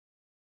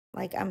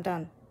Like, I'm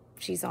done.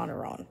 She's on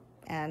her own,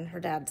 and her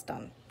dad's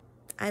done.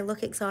 I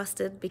look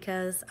exhausted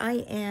because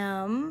I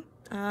am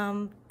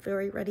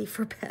very ready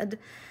for bed.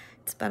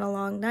 It's been a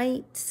long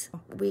night.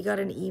 We got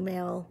an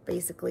email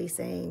basically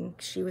saying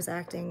she was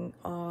acting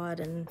odd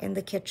and in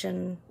the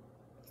kitchen,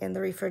 in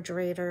the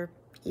refrigerator,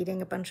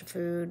 eating a bunch of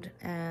food,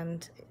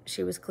 and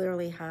she was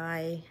clearly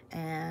high.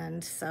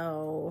 And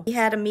so we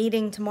had a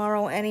meeting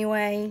tomorrow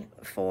anyway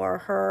for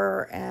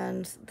her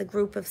and the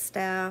group of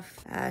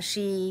staff.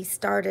 She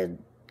started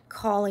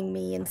calling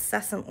me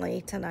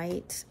incessantly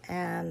tonight,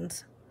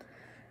 and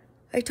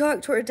I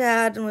talked to her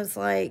dad and was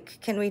like,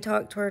 can we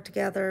talk to her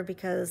together,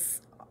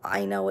 because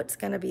I know it's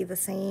going to be the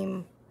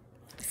same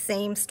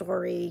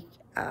story.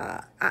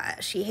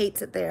 She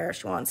hates it there.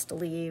 She wants to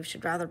leave.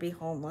 She'd rather be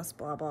homeless,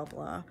 blah, blah,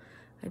 blah.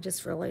 I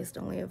just realized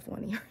I only have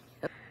 1 year.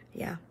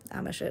 Yeah,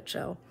 I'm a shit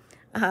show.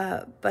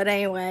 But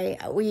anyway,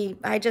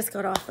 I just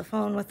got off the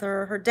phone with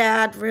her. Her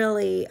dad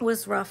really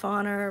was rough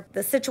on her.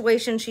 The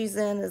situation she's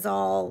in is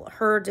all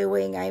her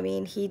doing. I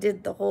mean, he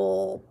did the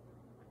whole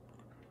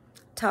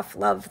tough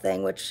love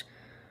thing, which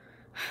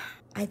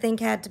I think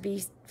had to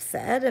be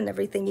said, and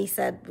everything he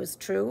said was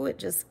true. It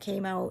just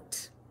came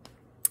out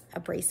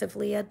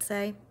abrasively, I'd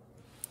say.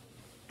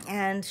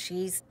 And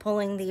she's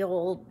pulling the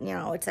old,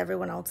 it's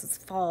everyone else's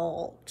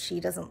fault.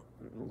 She doesn't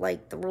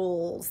like the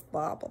rules,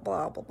 blah, blah,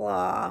 blah, blah,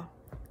 blah.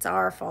 It's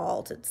our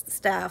fault. It's the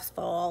staff's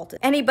fault.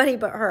 Anybody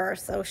but her.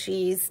 So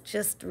she's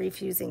just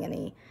refusing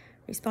any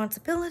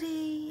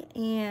responsibility.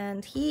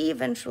 And he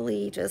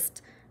eventually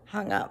just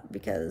hung up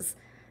because,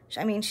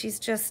 I mean, she's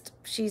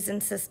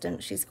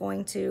insistent. She's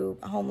going to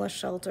a homeless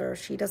shelter.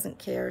 She doesn't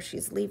care.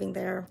 She's leaving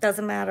there.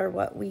 Doesn't matter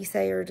what we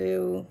say or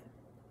do.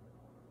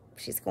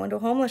 She's going to a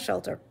homeless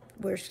shelter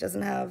where she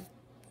doesn't have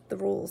the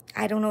rules.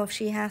 I don't know if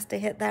she has to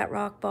hit that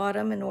rock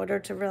bottom in order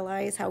to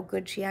realize how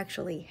good she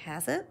actually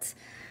has it.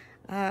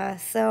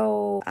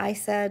 So I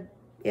said,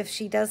 if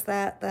she does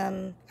that,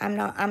 then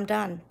I'm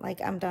done. Like,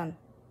 I'm done.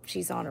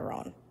 She's on her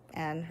own,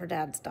 and her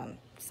dad's done.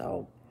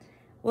 So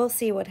we'll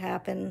see what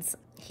happens.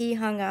 He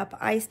hung up.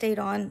 I stayed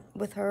on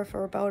with her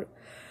for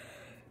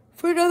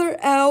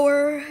another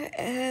hour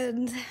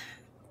and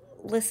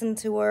listened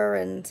to her.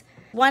 And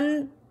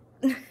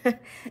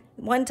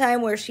one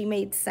time where she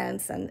made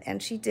sense,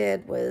 and she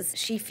did, was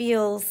she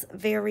feels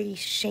very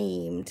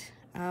shamed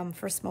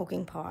for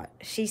smoking pot.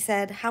 She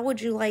said, how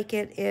would you like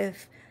it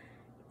if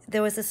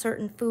there was a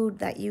certain food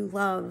that you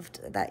loved,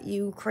 that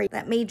you craved,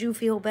 that made you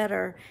feel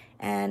better,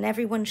 and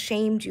everyone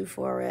shamed you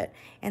for it,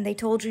 and they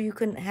told you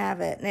couldn't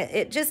have it?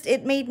 And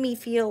it made me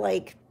feel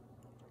like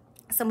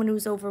someone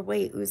who's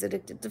overweight, who's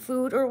addicted to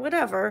food or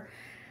whatever,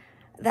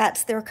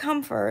 that's their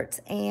comfort,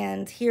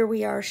 and here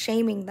we are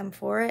shaming them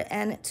for it.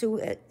 And to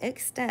an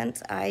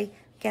extent, I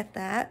get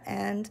that,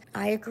 and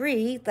I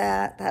agree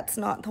that that's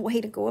not the way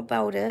to go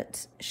about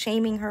it.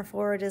 Shaming her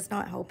for it is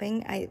not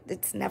helping.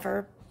 It's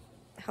never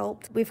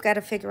helped. We've got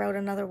to figure out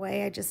another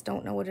way. I just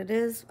don't know what it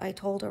is. I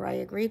told her I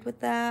agreed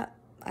with that.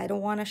 I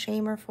don't want to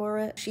shame her for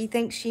it. She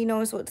thinks she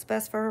knows what's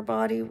best for her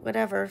body,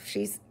 whatever.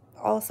 She's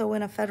also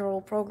in a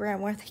federal program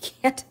where they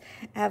can't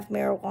have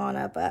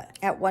marijuana. But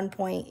at one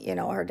point,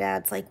 her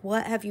dad's like,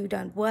 what have you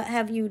done? What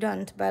have you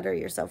done to better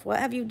yourself? What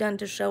have you done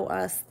to show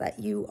us that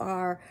you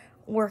are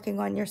working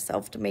on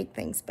yourself to make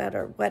things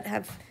better? What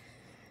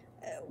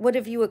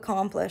have you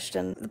accomplished?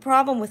 And the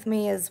problem with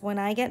me is when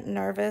I get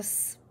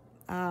nervous,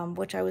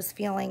 which I was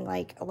feeling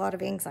like a lot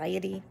of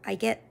anxiety, I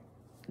get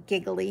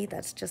giggly.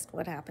 That's just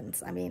what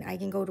happens. I mean, I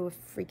can go to a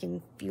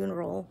freaking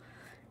funeral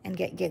and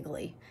get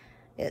giggly.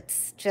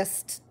 It's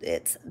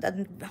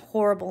a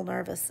horrible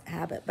nervous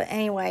habit. But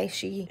anyway,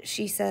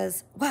 she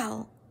says,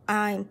 well,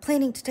 I'm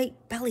planning to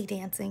take belly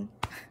dancing.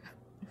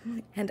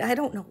 And I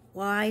don't know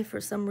why,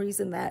 for some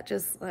reason, that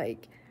just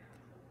like,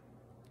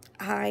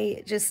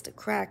 I just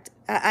cracked.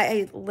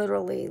 I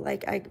literally,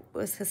 like, I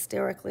was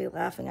hysterically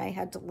laughing. I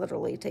had to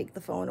literally take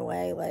the phone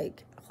away,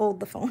 like, hold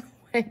the phone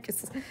away,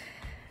 because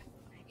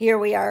here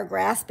we are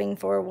grasping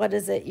for what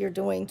is it you're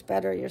doing to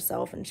better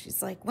yourself. And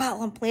she's like,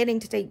 well, I'm planning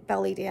to take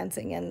belly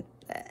dancing. And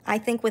I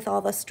think with all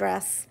the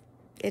stress,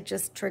 it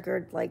just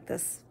triggered like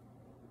this.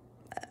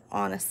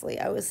 Honestly,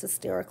 I was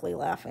hysterically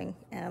laughing,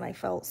 and I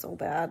felt so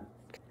bad.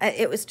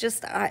 It was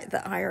just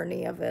the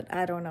irony of it.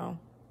 I don't know.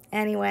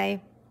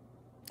 Anyway,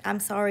 I'm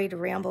sorry to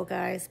ramble,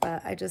 guys,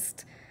 but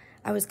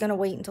I was going to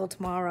wait until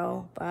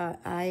tomorrow, but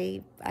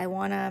I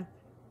want to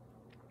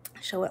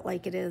show it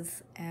like it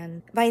is.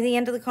 And by the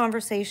end of the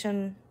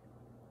conversation,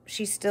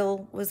 she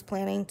still was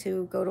planning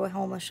to go to a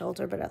homeless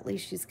shelter, but at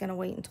least she's going to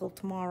wait until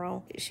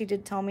tomorrow. She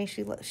did tell me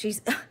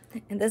she's,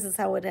 and this is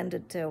how it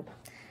ended too.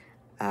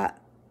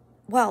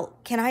 Well,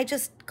 can I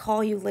just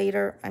call you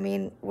later? I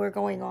mean, we're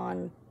going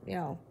on,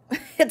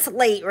 it's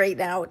late right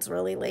now. It's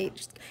really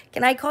late.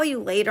 Can I call you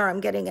later? I'm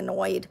getting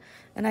annoyed.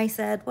 And I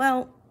said,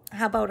 well,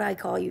 how about I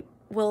call you?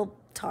 We'll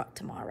talk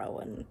tomorrow.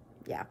 And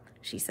yeah,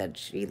 she said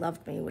she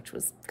loved me, which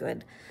was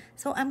good.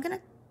 So I'm going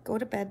to go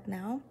to bed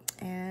now,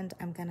 and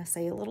I'm going to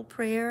say a little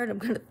prayer, and I'm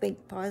going to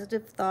think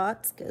positive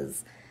thoughts,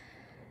 because,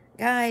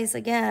 guys,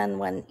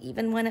 again,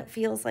 even when it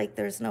feels like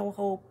there's no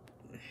hope,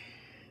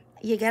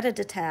 you got to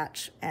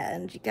detach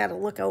and you got to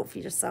look out for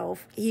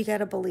yourself. You got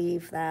to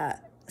believe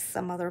that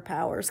some other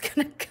power is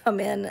going to come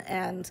in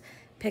and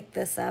pick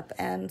this up.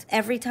 And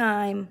every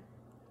time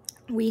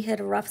we hit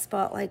a rough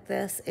spot like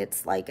this,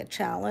 it's like a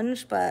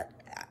challenge, but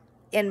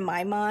in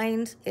my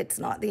mind, it's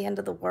not the end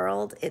of the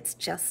world. It's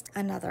just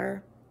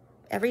another,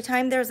 every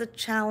time there's a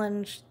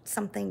challenge,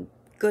 something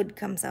good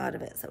comes out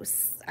of it. So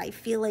I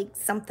feel like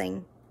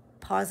something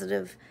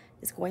positive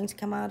is going to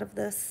come out of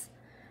this.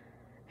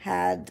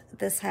 Had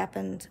this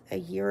happened a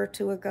year or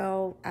two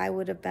ago, I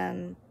would have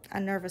been a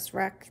nervous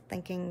wreck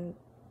thinking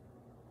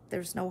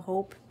there's no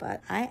hope,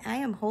 but I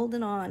am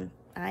holding on.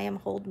 I am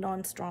holding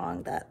on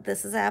strong that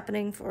this is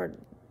happening for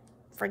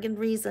a friggin'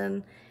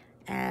 reason,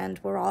 and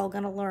we're all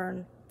going to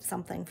learn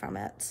something from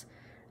it.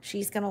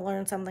 She's going to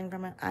learn something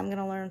from it. I'm going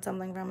to learn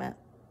something from it.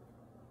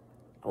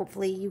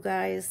 Hopefully you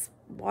guys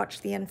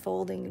watch the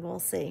unfolding and we'll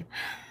see.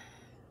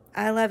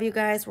 I love you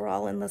guys. We're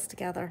all in this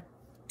together.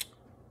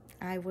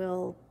 I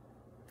will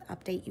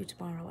update you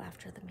tomorrow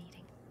after the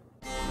meeting.